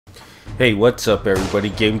Hey, what's up everybody?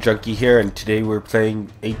 Game Junkie here, and today we're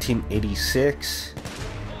playing 1886,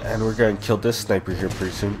 and we're gonna kill this sniper here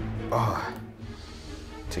pretty soon. Oh,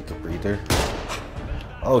 take a breather.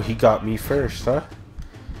 Oh, he got me first, huh?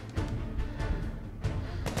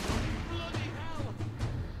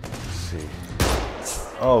 Let's see.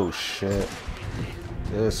 Oh shit.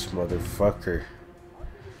 This motherfucker.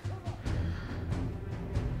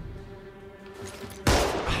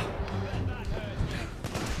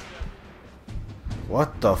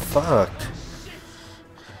 What the fuck?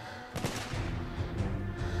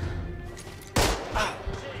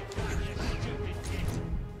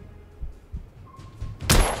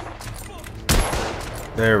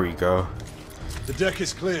 There we go. The deck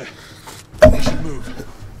is clear. We should move.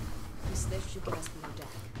 This lift should get us below deck.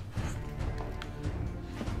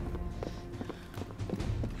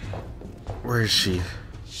 Where is she?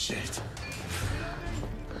 Shit.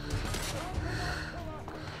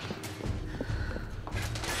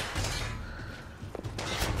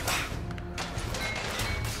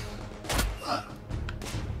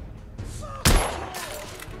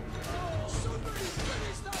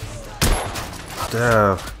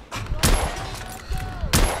 Damn.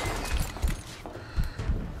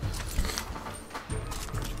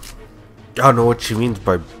 I don't know what she means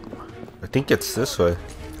by... I think it's this way.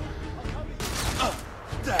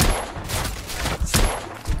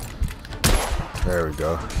 There we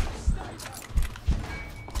go.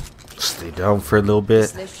 Stay down for a little bit.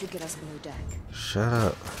 This lift should get us below deck. Shut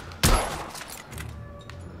up.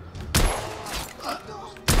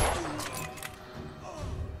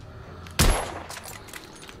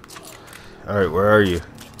 Alright, where are you?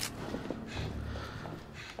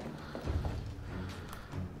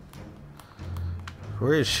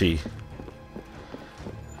 Where is she?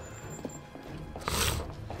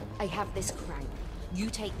 I have this crank. You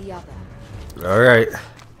take the other. Alright.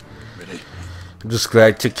 Ready? I'm just glad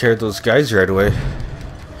I took care of those guys right away.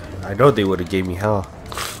 I know they would have gave me hell.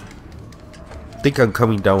 I think I'm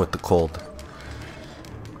coming down with the cold.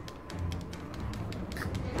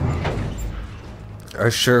 I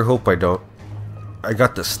sure hope I don't. I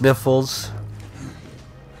got the sniffles.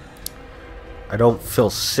 I don't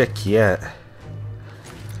feel sick yet.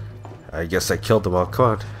 I guess I killed them all. Come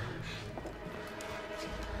on.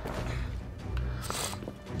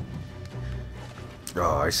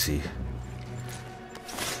 Oh, I see.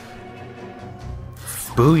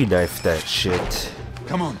 Bowie knife that shit.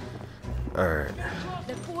 Come on. Alright.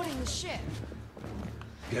 They're boarding the ship.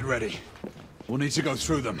 Get ready. We'll need to go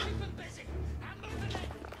through them.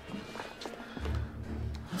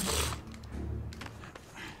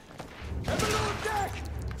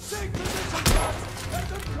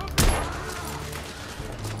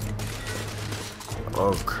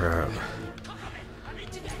 Oh crap.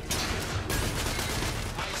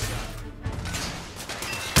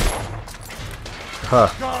 Huh.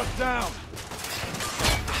 Guard down.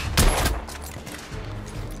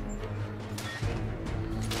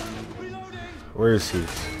 Where is he?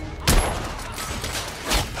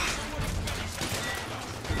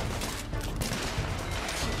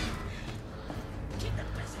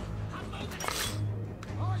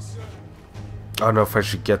 I don't know if I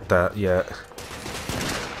should get that yet.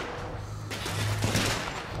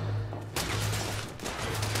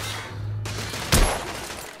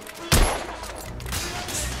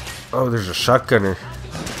 Oh, there's a shotgunner.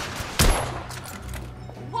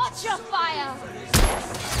 Watch your fire!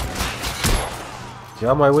 Get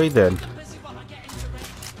out of my way then.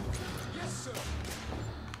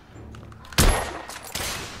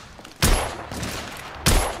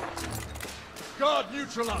 Guard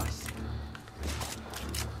neutralized.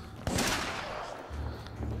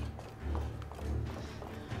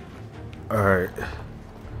 Alright.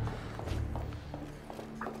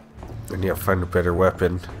 I need to find a better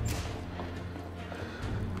weapon.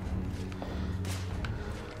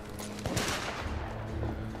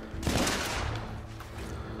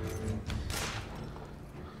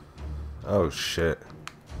 Oh shit.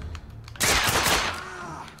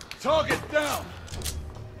 Target down.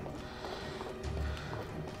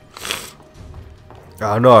 I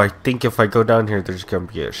don't know, I think if I go down here there's gonna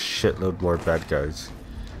be a shitload more bad guys.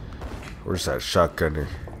 Where's that shotgunner?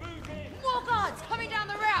 More guards coming down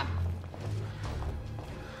the ramp!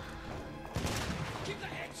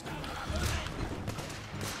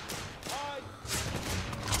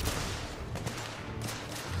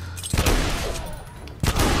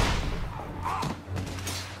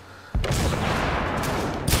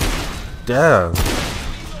 Damn.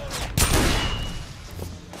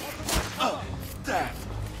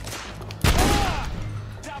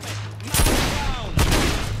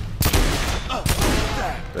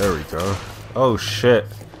 There we go. Oh shit.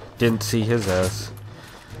 Didn't see his ass.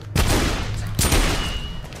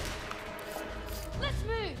 Let's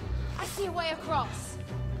move. I see a way across.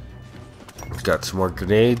 Got some more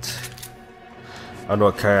grenades. I don't know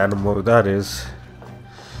what kind of animal that is.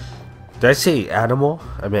 Did I say animal?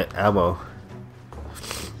 I meant ammo.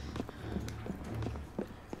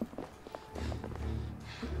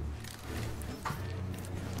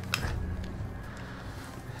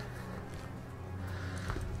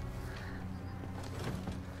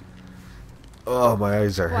 Oh, my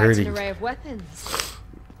eyes are Quite hurting. an array of weapons.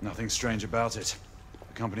 Nothing strange about it.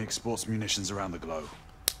 The company exports munitions around the globe.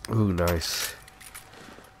 Ooh, nice.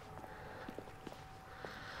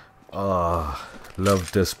 Ah,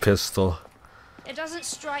 love this pistol. It doesn't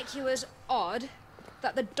strike you as odd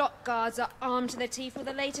that the dock guards are armed to the teeth with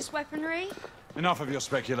the latest weaponry? Enough of your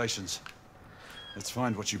speculations. Let's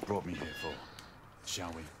find what you brought me here for,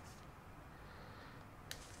 shall we?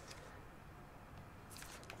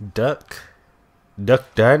 Duck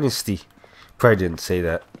Dynasty. Probably didn't say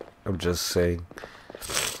that. I'm just saying.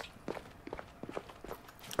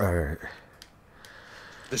 Alright.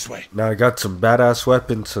 This way. Now I got some badass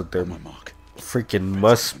weapons, so there On my mark. freaking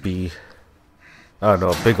must be, I don't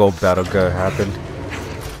know, a big old battle gonna happen.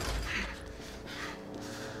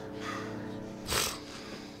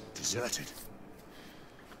 Deserted.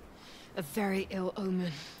 A very ill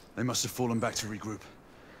omen. They must have fallen back to regroup.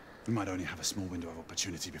 We might only have a small window of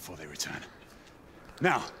opportunity before they return.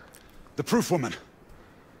 Now, the proof woman.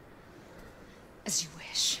 As you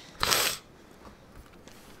wish.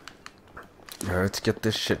 Now let's get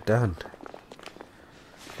this shit done.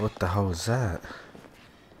 What the hell is that?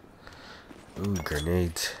 Ooh,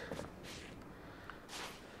 grenades.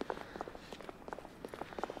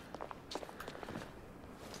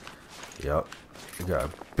 Yup. We got a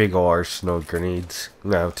big ol' arsenal of grenades. I'm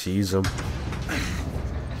gonna have to use them.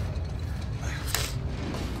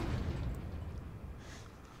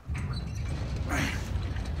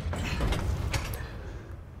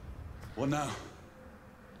 What now?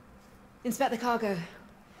 Inspect the cargo.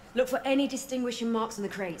 Look for any distinguishing marks on the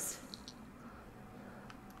crates.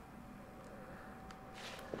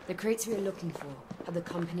 The crates we are looking for have the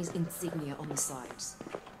company's insignia on the sides.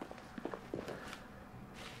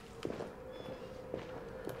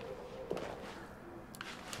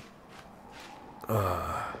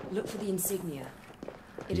 Look for the insignia.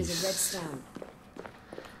 It is a red stamp.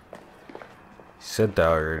 Said that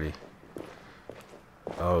already.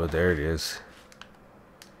 Oh, there it is.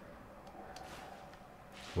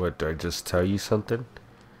 What, do I just tell you something?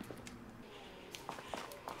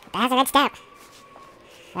 That has a red stamp.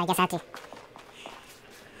 Well, I guess I have to.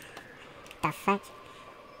 The fuck?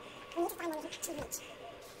 We need to find one we can actually reach.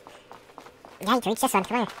 Yeah, you can reach this one,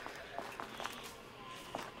 come on.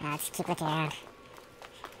 Let's keep looking around.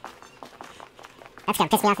 That's gonna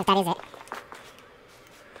piss me off if that is it.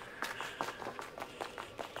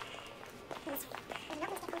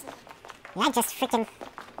 Yeah, just freaking...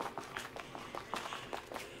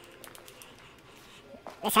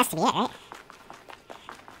 This has to be it, right?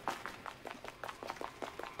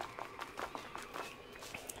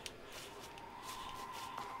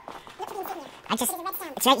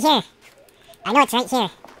 It's right here. I know it's right here.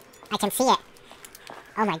 I can see it.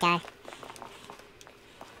 Oh my god.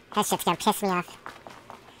 That shit's gonna piss me off.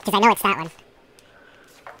 Because I know it's that one.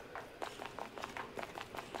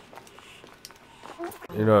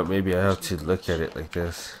 You know what, maybe I have to look at it like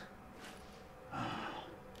this.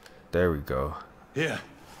 There we go. Here.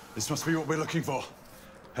 This must be what we're looking for.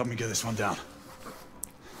 Help me get this one down.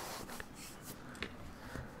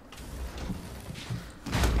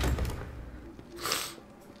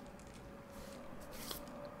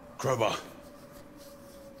 Crowbar.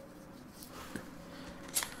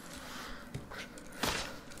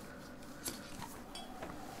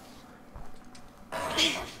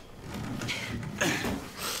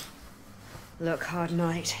 Look, Hard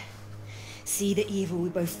Knight. See the evil we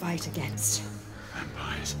both fight against.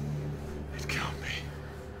 Vampires. It can't be.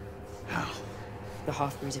 How? The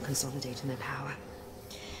half-breeds are consolidating their power.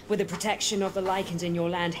 With the protection of the Lycans in your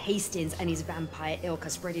land, Hastings and his vampire ilk are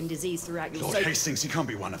spreading disease throughout your Lord Hastings, he can't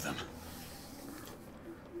be one of them.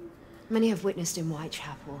 Many have witnessed in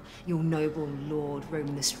Whitechapel your noble lord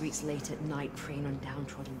roaming the streets late at night, preying on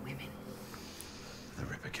downtrodden women. The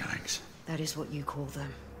Ripper gangs. That is what you call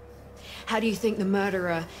them. How do you think the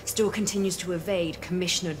murderer still continues to evade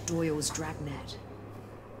Commissioner Doyle's dragnet?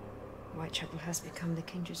 Whitechapel has become the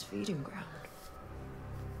Kindred's feeding ground.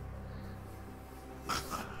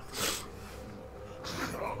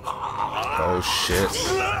 Oh shit.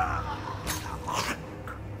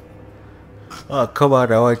 Oh, come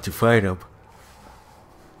on, I want to fight him.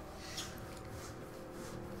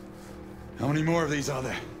 How many more of these are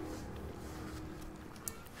there?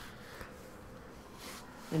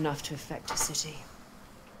 Enough to affect a city.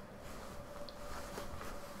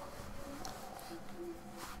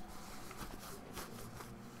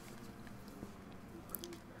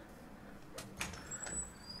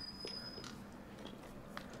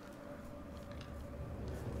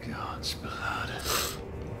 God's blood.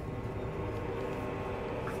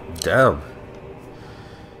 Damn.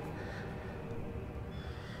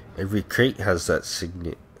 Every crate has that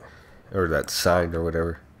signet, or that sign, or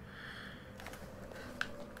whatever.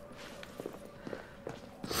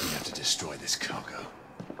 We have to destroy this cargo.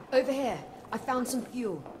 Over here. I found some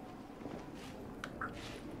fuel.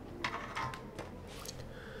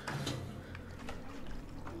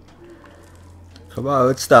 Come on,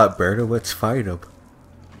 let's not burn them, let's find them.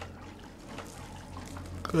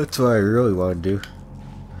 That's what I really want to do.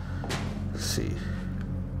 Let's see.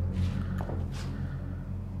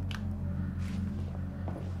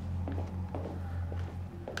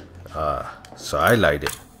 So I light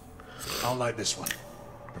it. I'll light this one.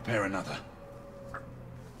 Prepare another.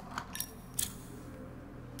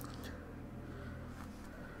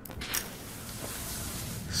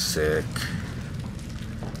 Sick.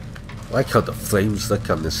 I like how the flames look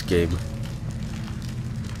on this game.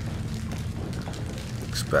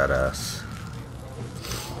 Looks badass.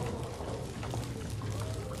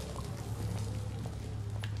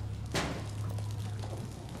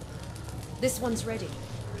 This one's ready.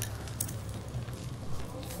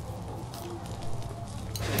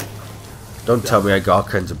 Don't tell me I got all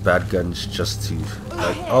kinds of bad guns just to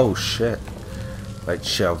like, oh shit. Light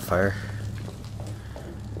shit on fire.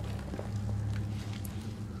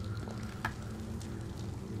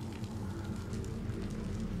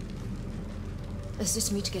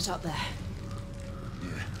 Assist me to get up there.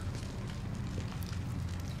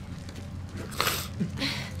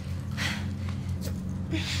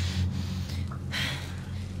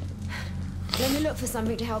 Let me look for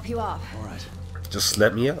something to help you up. All right. Just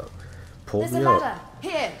let me up. Pull There's me a up. ladder.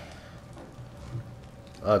 Here.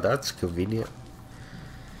 Oh, that's convenient.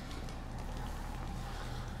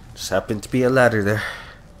 Just happened to be a ladder there.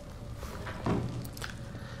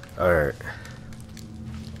 Alright.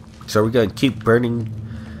 So we're gonna keep burning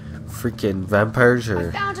freaking vampires, I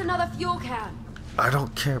or found another fuel can. I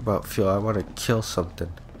don't care about fuel, I wanna kill something.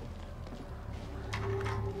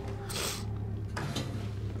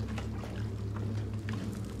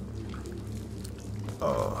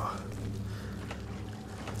 Oh.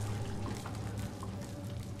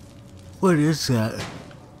 What is that?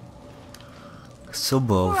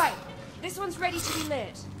 Symbol. Alright, this one's ready to be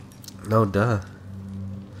lit. No, duh.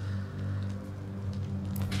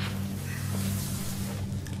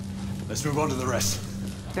 Let's move on to the rest.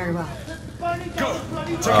 Very well. Go!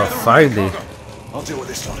 Take Oh, out the finally. cargo. I'll deal with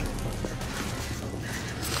this one.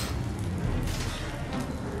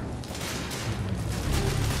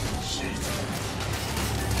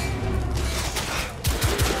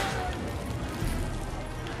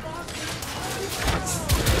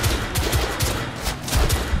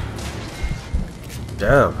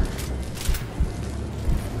 Damn.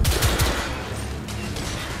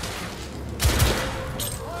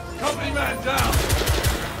 Company man down!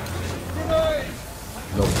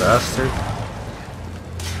 No bastard.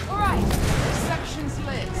 Alright, section's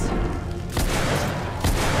lit.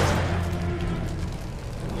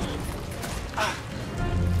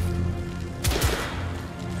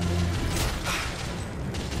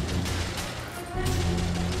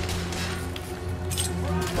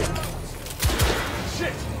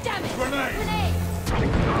 Shit! Damn it! Grenade!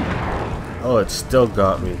 Oh, it still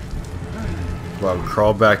got me. Well,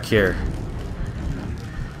 crawl back here.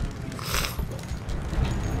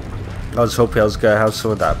 I was hoping I was gonna have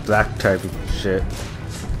some of that black type of shit.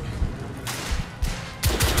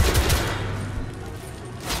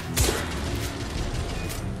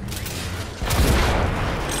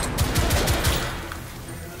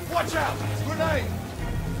 Watch out! Grenade!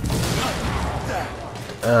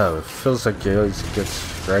 Oh, it feels like it always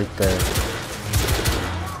gets right there.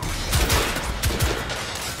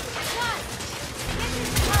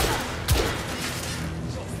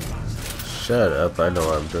 Shut up, I know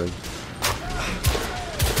what I'm doing.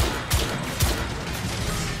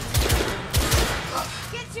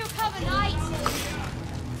 Get to your cover, knight!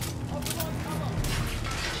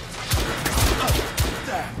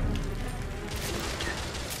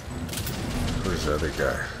 Where's the other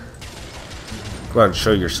guy? Go on,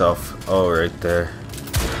 show yourself. Oh, right there.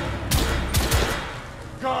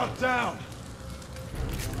 Guard down!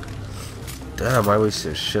 Damn, I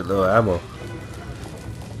wasted a shitload of ammo.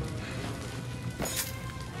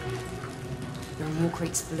 There are more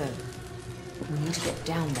crates below. but we need to get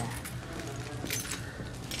down there.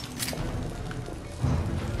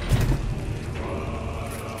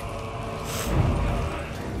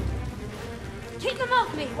 Keep them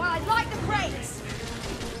off me while I light the crates!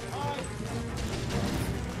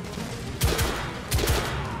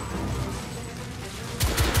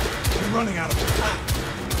 I'm running out of time.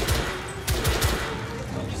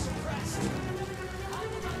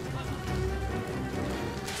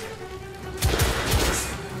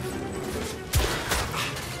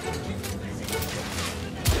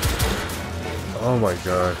 Oh my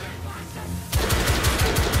god.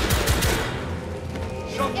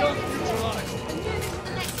 Shotgun neutralized! And move into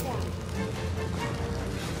the next one!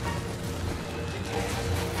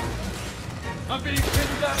 I'm being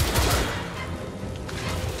pinned down.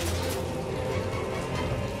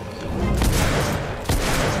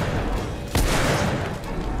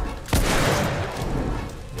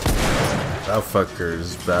 That fucker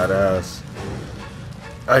is badass.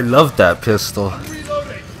 I love that pistol.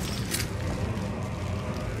 Reloading.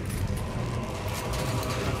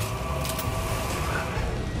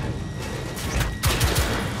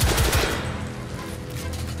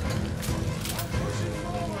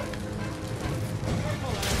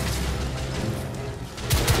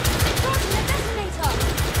 Crossing the detonator!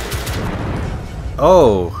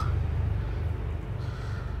 Oh.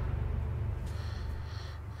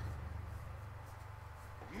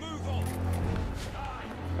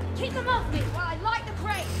 Keep them off me while I light the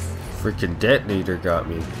crates! Freaking detonator got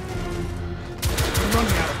me. I'm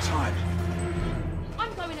running out of time.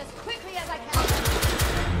 I'm going as quickly as I can!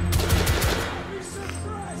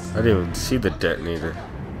 I didn't even see the detonator.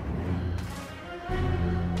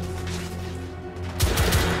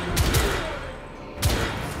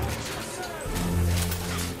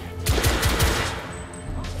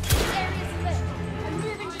 This area's lit. I'm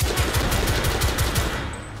moving to the next one.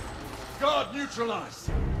 Guard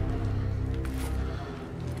neutralized.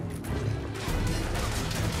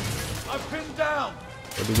 I'm pinned down.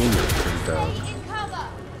 What do you mean you're pinned down? Stay in cover!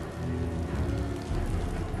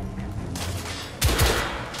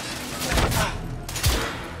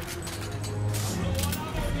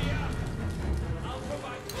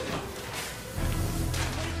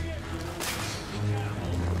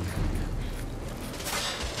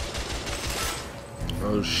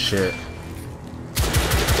 Oh shit.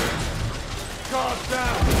 Guard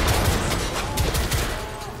down.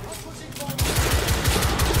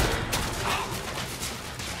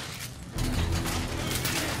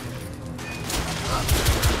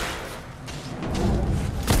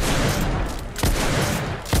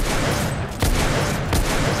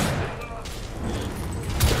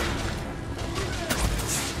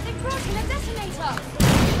 They're crossing a detonator!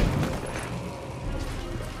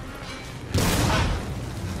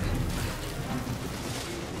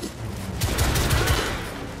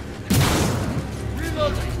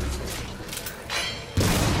 Reloading.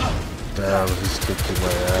 Damn, he's kicking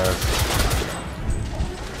my ass.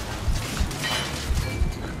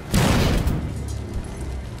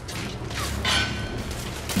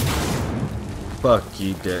 Fuck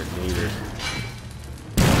you, detonator.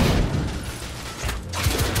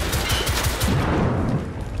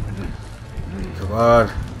 Come on.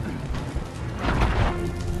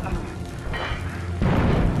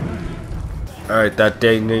 Alright, that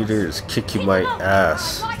detonator is kicking my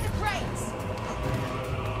ass. Light the crates!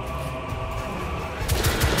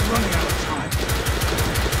 I'm running out of time.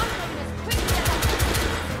 I'm going as quickly as I can!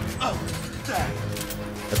 Oh, damn.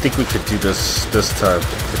 I think we could do this time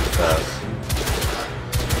pretty fast.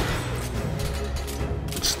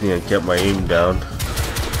 Just need to get my aim down.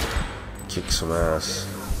 Kick some ass.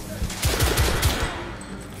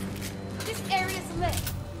 This area's lit.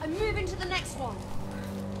 I'm moving to the next one.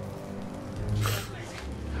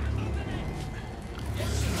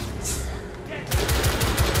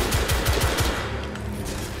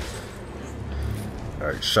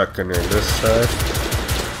 Alright, shotgunner on this side.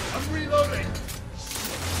 I'm reloading.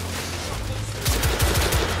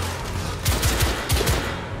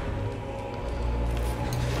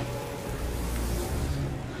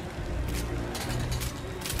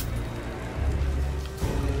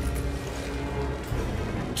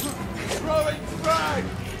 Throwing frag.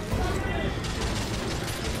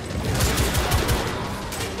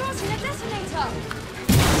 Crossing a detonator!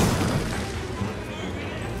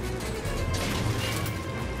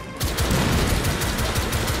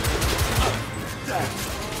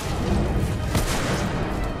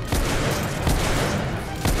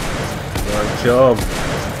 Come on, kill him.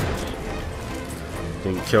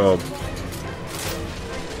 Didn't kill him.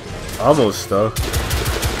 Almost though.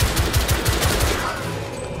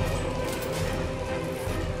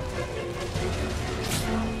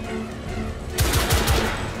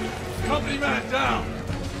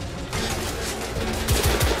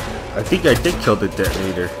 I think I did kill the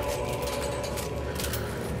detonator.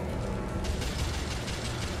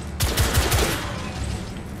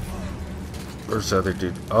 Where's the other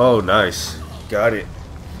dude? Oh, nice. Got it.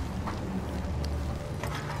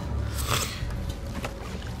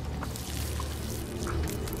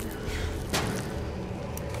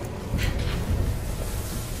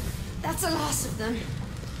 That's the last of them.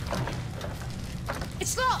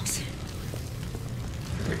 It's locked.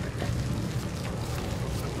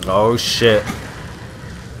 Oh shit.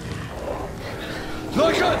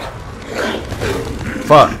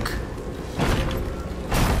 Fuck.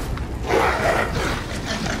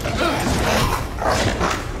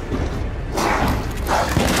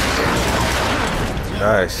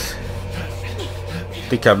 Nice.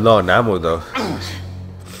 Think I'm low on ammo though.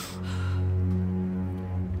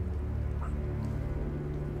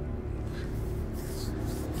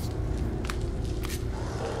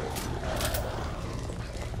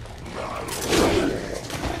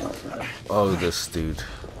 Oh, this dude.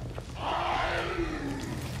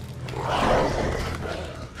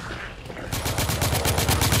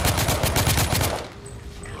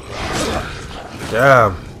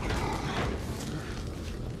 Damn.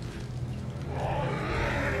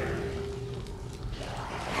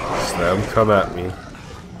 Slam, come at me.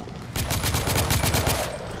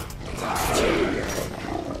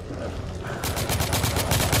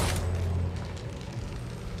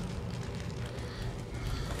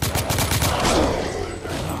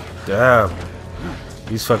 Damn.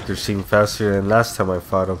 These fuckers seem faster than last time I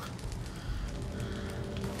fought them.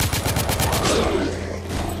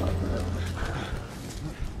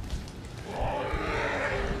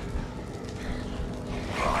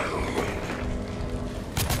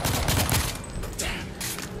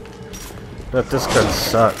 But this gun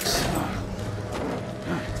sucks.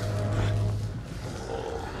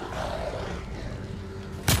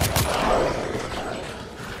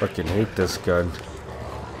 Fucking hate this gun.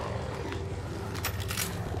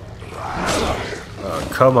 Oh,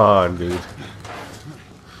 come on, dude.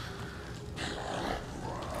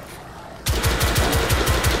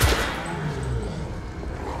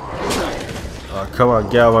 Oh, come on,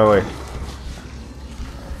 get out of my way.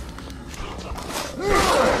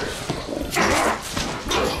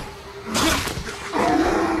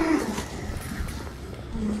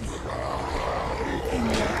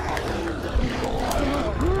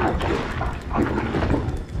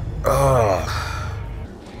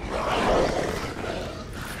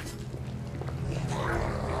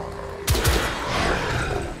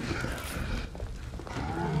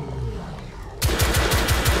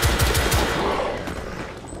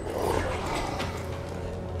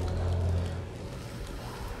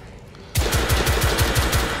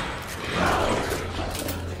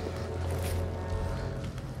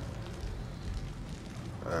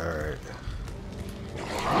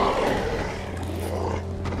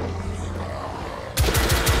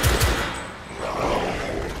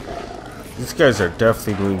 These guys are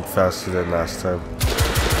definitely moving faster than last time.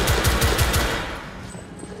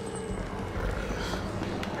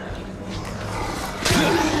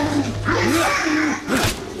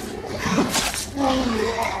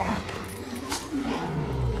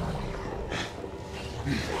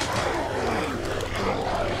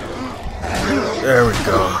 There we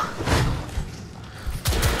go.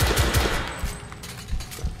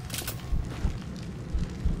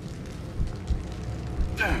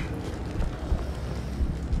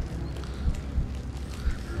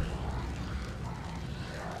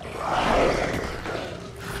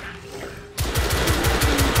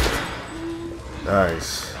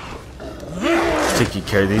 Nice. Taking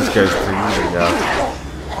care of these guys pretty easy now.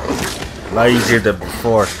 A lot easier than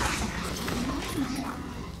before.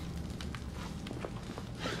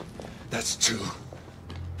 That's two.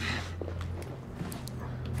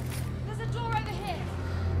 There's a door over here.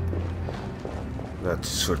 Not to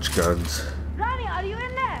switch guns. Ronnie, are you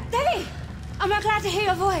in there? Daddy! I'm glad to hear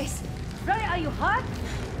your voice. Ronnie, are you hurt?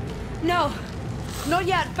 No, not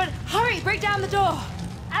yet, but hurry, break down the door.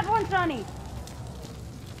 At once, Ronnie.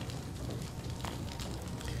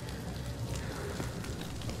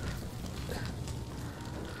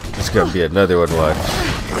 There's gonna be another one, watch.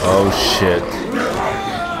 Oh shit.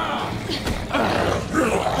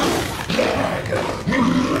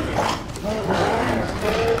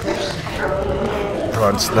 Come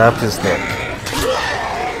on, snap his neck.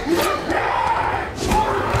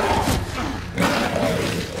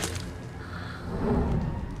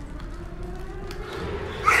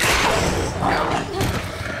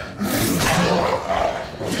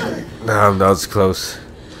 Damn, that was close.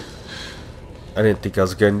 I didn't think I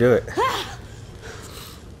was gonna do it.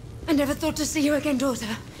 I never thought to see you again, daughter.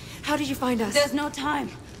 How did you find us? There's no time.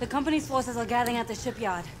 The company's forces are gathering at the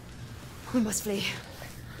shipyard. We must flee.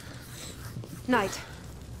 Knight,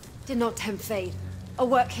 did not tempt fate. Our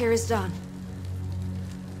work here is done.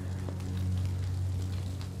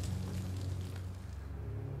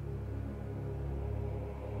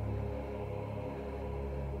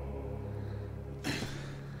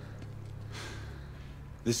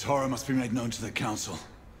 This horror must be made known to the Council.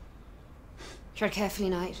 Tread carefully,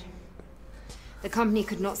 Knight. The company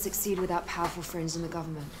could not succeed without powerful friends in the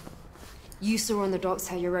government. You saw on the docks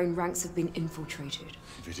how your own ranks have been infiltrated.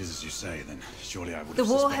 If it is as you say, then surely I would The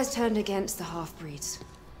have war has turned against the half-breeds.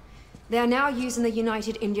 They are now using the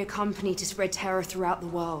United India Company to spread terror throughout the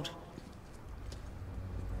world.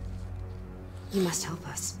 You must help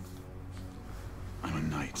us. I'm a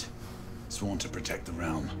knight, sworn to protect the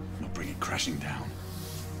realm, not bring it crashing down.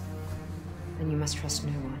 Then you must trust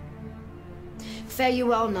no one. Fare you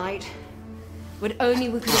well, Knight. Would only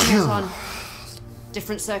we could have met on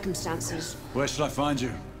different circumstances. Where should I find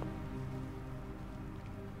you?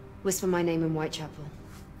 Whisper my name in Whitechapel,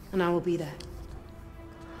 and I will be there.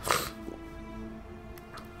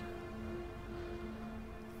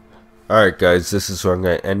 Alright guys, this is where I'm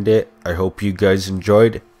going to end it. I hope you guys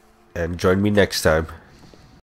enjoyed, and join me next time.